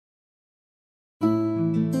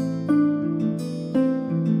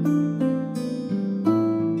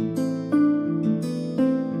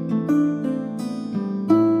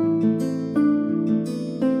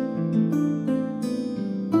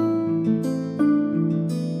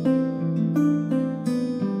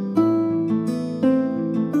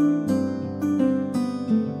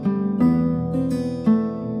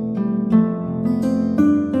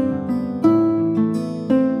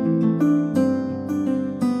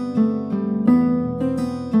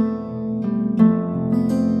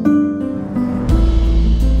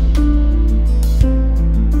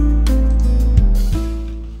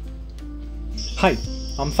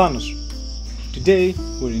I'm Thanos. Today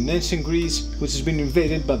we're in ancient Greece, which has been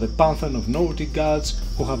invaded by the Pantheon of Nordic Gods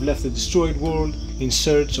who have left the destroyed world in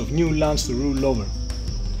search of new lands to rule over.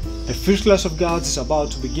 A first class of gods is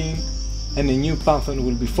about to begin, and a new pantheon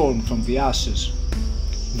will be formed from the ashes.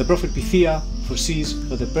 The prophet Pythia foresees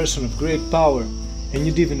that a person of great power, a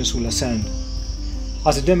new Divinus, will ascend.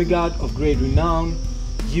 As a demigod of great renown,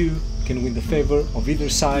 you can win the favor of either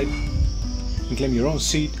side and claim your own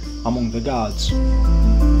seat among the gods.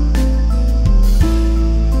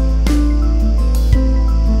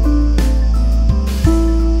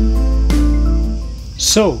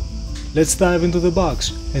 So, let's dive into the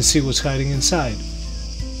box and see what's hiding inside.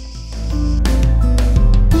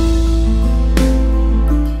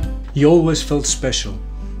 You always felt special.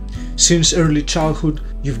 Since early childhood,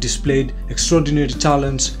 you've displayed extraordinary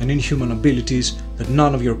talents and inhuman abilities that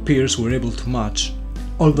none of your peers were able to match.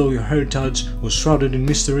 Although your heritage was shrouded in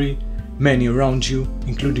mystery, many around you,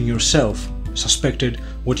 including yourself, suspected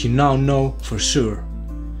what you now know for sure.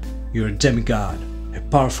 You're a demigod, a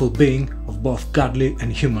powerful being of both godly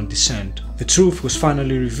and human descent. The truth was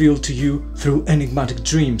finally revealed to you through enigmatic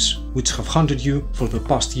dreams, which have haunted you for the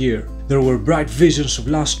past year. There were bright visions of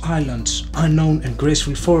lost islands, unknown and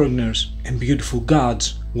graceful foreigners, and beautiful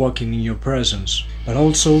gods walking in your presence. But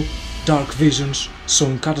also dark visions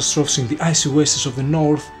showing catastrophes in the icy wastes of the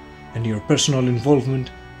north and your personal involvement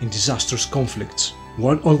in disastrous conflicts.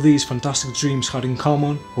 What all these fantastic dreams had in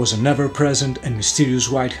common was an ever-present and mysterious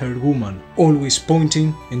white-haired woman, always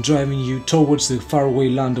pointing and driving you towards the faraway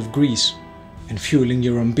land of Greece, and fueling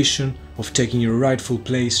your ambition of taking your rightful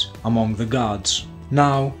place among the gods.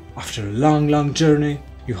 Now, after a long journey,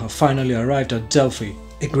 you have finally arrived at Delphi,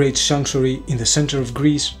 a great sanctuary in the center of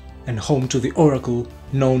Greece and home to the oracle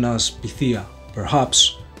known as Pythia.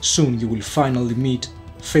 Perhaps soon you will finally meet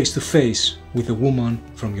face to face with the woman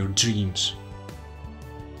from your dreams.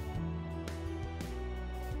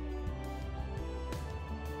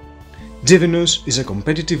 Divinus is a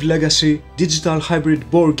competitive legacy digital hybrid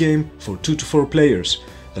board game for 2 to 4 players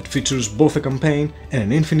that features both a campaign and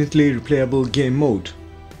an infinitely replayable game mode.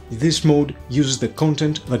 This mode uses the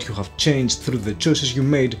content that you have changed through the choices you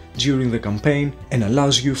made during the campaign and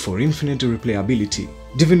allows you for infinite replayability.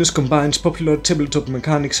 Divinus combines popular tabletop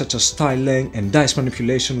mechanics such as tile laying and dice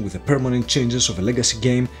manipulation with the permanent changes of a legacy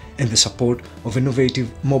game and the support of an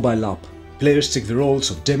innovative mobile app. Players take the roles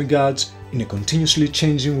of demigods in a continuously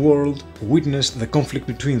changing world, witness the conflict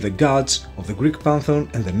between the gods of the Greek pantheon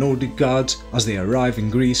and the Nordic gods as they arrive in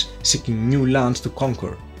Greece seeking new lands to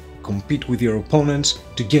conquer. Compete with your opponents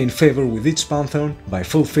to gain favor with each pantheon by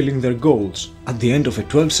fulfilling their goals. At the end of a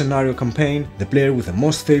 12-scenario campaign, the player with the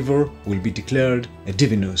most favor will be declared a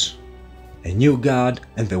Divinus, a new god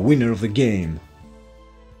and the winner of the game.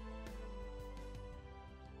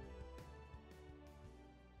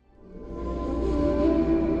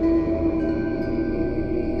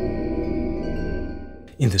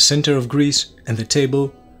 In the center of Greece and the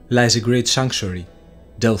table lies a great sanctuary,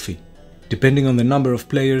 Delphi. Depending on the number of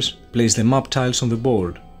players, place the map tiles on the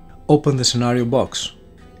board. Open the scenario box.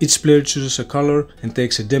 Each player chooses a color and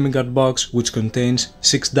takes a demigod box which contains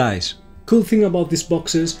 6 dice. Cool thing about these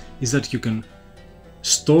boxes is that you can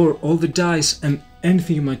store all the dice and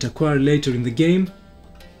anything you might acquire later in the game,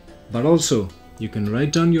 but also you can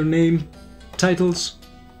write down your name, titles,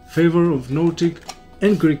 favor of Nordic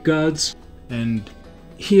and Greek gods, and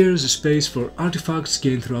here's a space for artifacts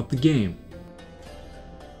gained throughout the game.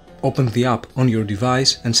 Open the app on your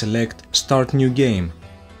device and select Start New Game.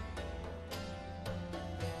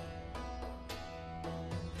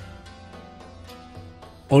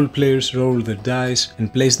 All players roll their dice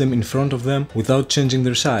and place them in front of them without changing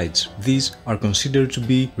their sides. These are considered to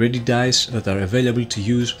be ready dice that are available to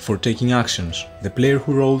use for taking actions. The player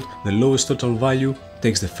who rolled the lowest total value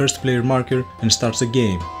takes the first player marker and starts the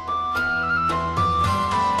game.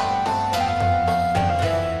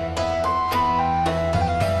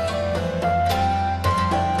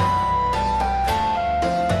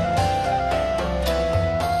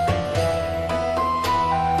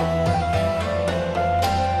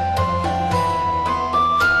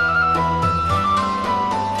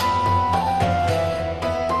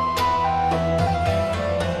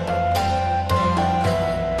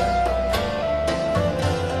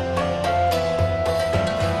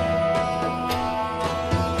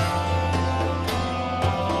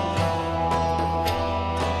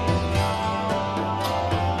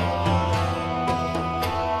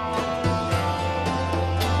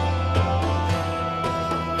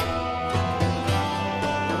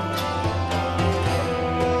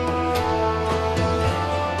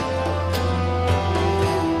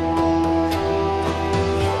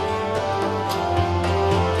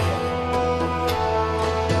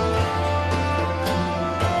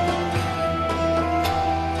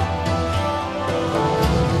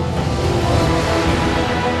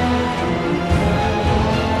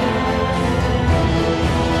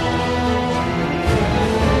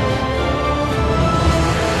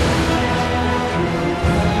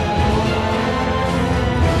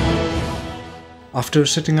 After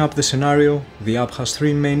setting up the scenario, the app has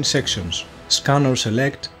three main sections: Scan or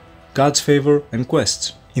Select, God's Favor and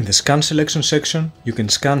Quests. In the Scan Selection section, you can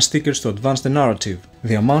scan stickers to advance the narrative.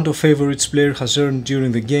 The amount of favor each player has earned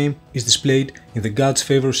during the game is displayed in the God's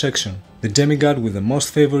Favor section. The demigod with the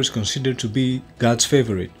most favor is considered to be God's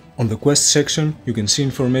favorite. On the Quest section, you can see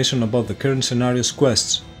information about the current scenario's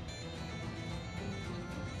quests.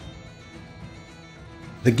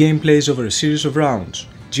 The game plays over a series of rounds.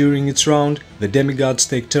 During each round, the demigods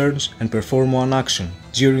take turns and perform one action.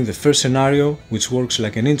 During the first scenario, which works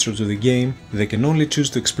like an intro to the game, they can only choose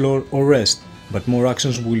to explore or rest, but more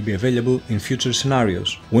actions will be available in future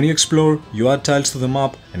scenarios. When you explore, you add tiles to the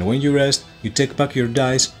map, and when you rest, you take back your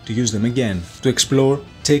dice to use them again. To explore,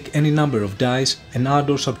 take any number of dice and add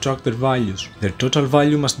or subtract their values. Their total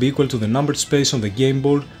value must be equal to the numbered space on the game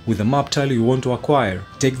board with the map tile you want to acquire.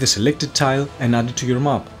 Take the selected tile and add it to your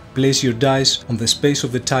map. Place your dice on the space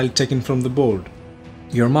of the tile taken from the board.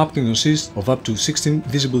 Your map can consist of up to 16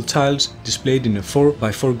 visible tiles displayed in a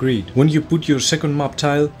 4x4 grid. When you put your second map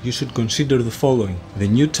tile, you should consider the following. The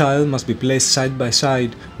new tile must be placed side by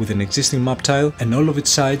side with an existing map tile, and all of its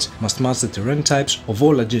sides must match the terrain types of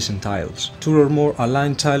all adjacent tiles. 2 or more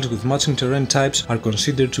aligned tiles with matching terrain types are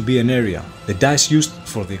considered to be an area. The dice used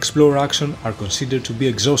for the explore action are considered to be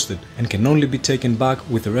exhausted and can only be taken back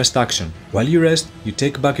with the rest action. While you rest, you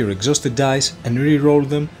take back your exhausted dice and re-roll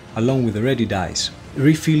them along with the ready dice.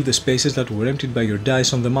 Refill the spaces that were emptied by your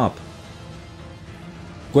dice on the map.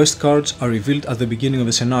 Quest cards are revealed at the beginning of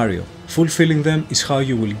the scenario. Fulfilling them is how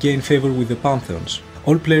you will gain favor with the pantheons.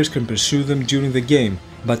 All players can pursue them during the game,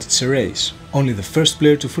 but it's a race. Only the first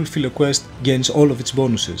player to fulfill a quest gains all of its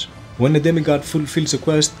bonuses. When a demigod fulfills a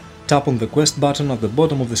quest, tap on the quest button at the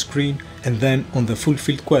bottom of the screen and then on the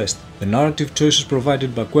fulfilled quest. The narrative choices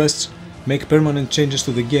provided by quests make permanent changes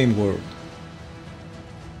to the game world.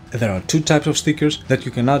 There are 2 types of stickers that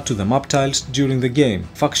you can add to the map tiles during the game: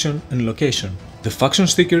 faction and location. The faction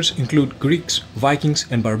stickers include Greeks, Vikings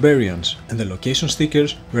and Barbarians, and the location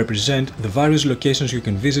stickers represent the various locations you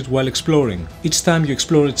can visit while exploring. Each time you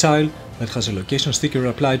explore a tile that has a location sticker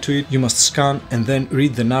applied to it, you must scan and then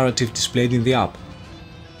read the narrative displayed in the app.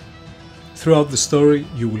 Throughout the story,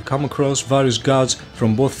 you will come across various gods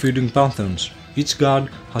from both feuding pantheons. Each god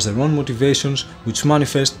has their own motivations which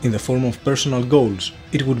manifest in the form of personal goals.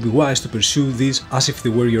 It would be wise to pursue these as if they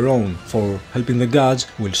were your own, for helping the gods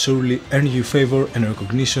will surely earn you favor and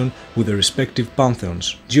recognition with the respective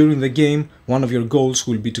pantheons. During the game, one of your goals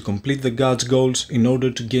will be to complete the gods' goals in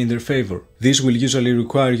order to gain their favor. This will usually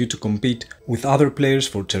require you to compete with other players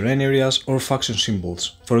for terrain areas or faction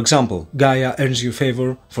symbols. For example, Gaia earns you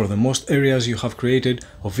favor for the most areas you have created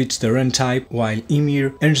of each terrain type, while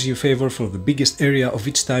Ymir earns you favor for the biggest area of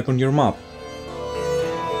each type on your map.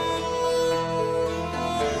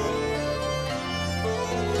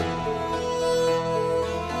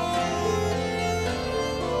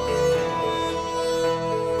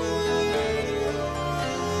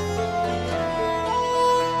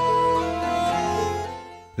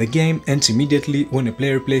 The game ends immediately when a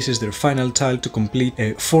player places their final tile to complete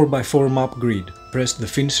a 4x4 map grid. Press the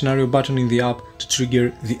Finish Scenario button in the app to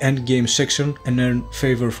trigger the End Game section and earn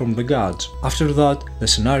favor from the gods. After that, the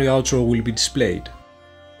scenario outro will be displayed.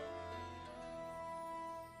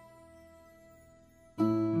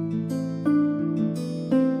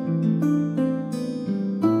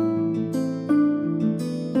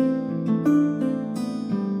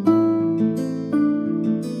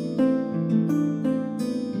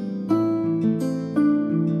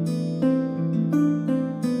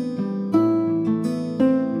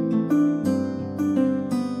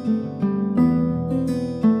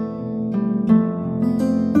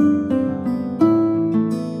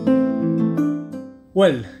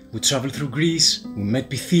 Well, we traveled through Greece, we met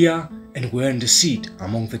Pythia, and we earned a seat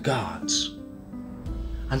among the gods.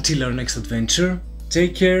 Until our next adventure,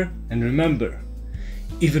 take care and remember,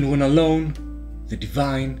 even when alone, the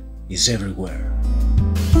divine is everywhere.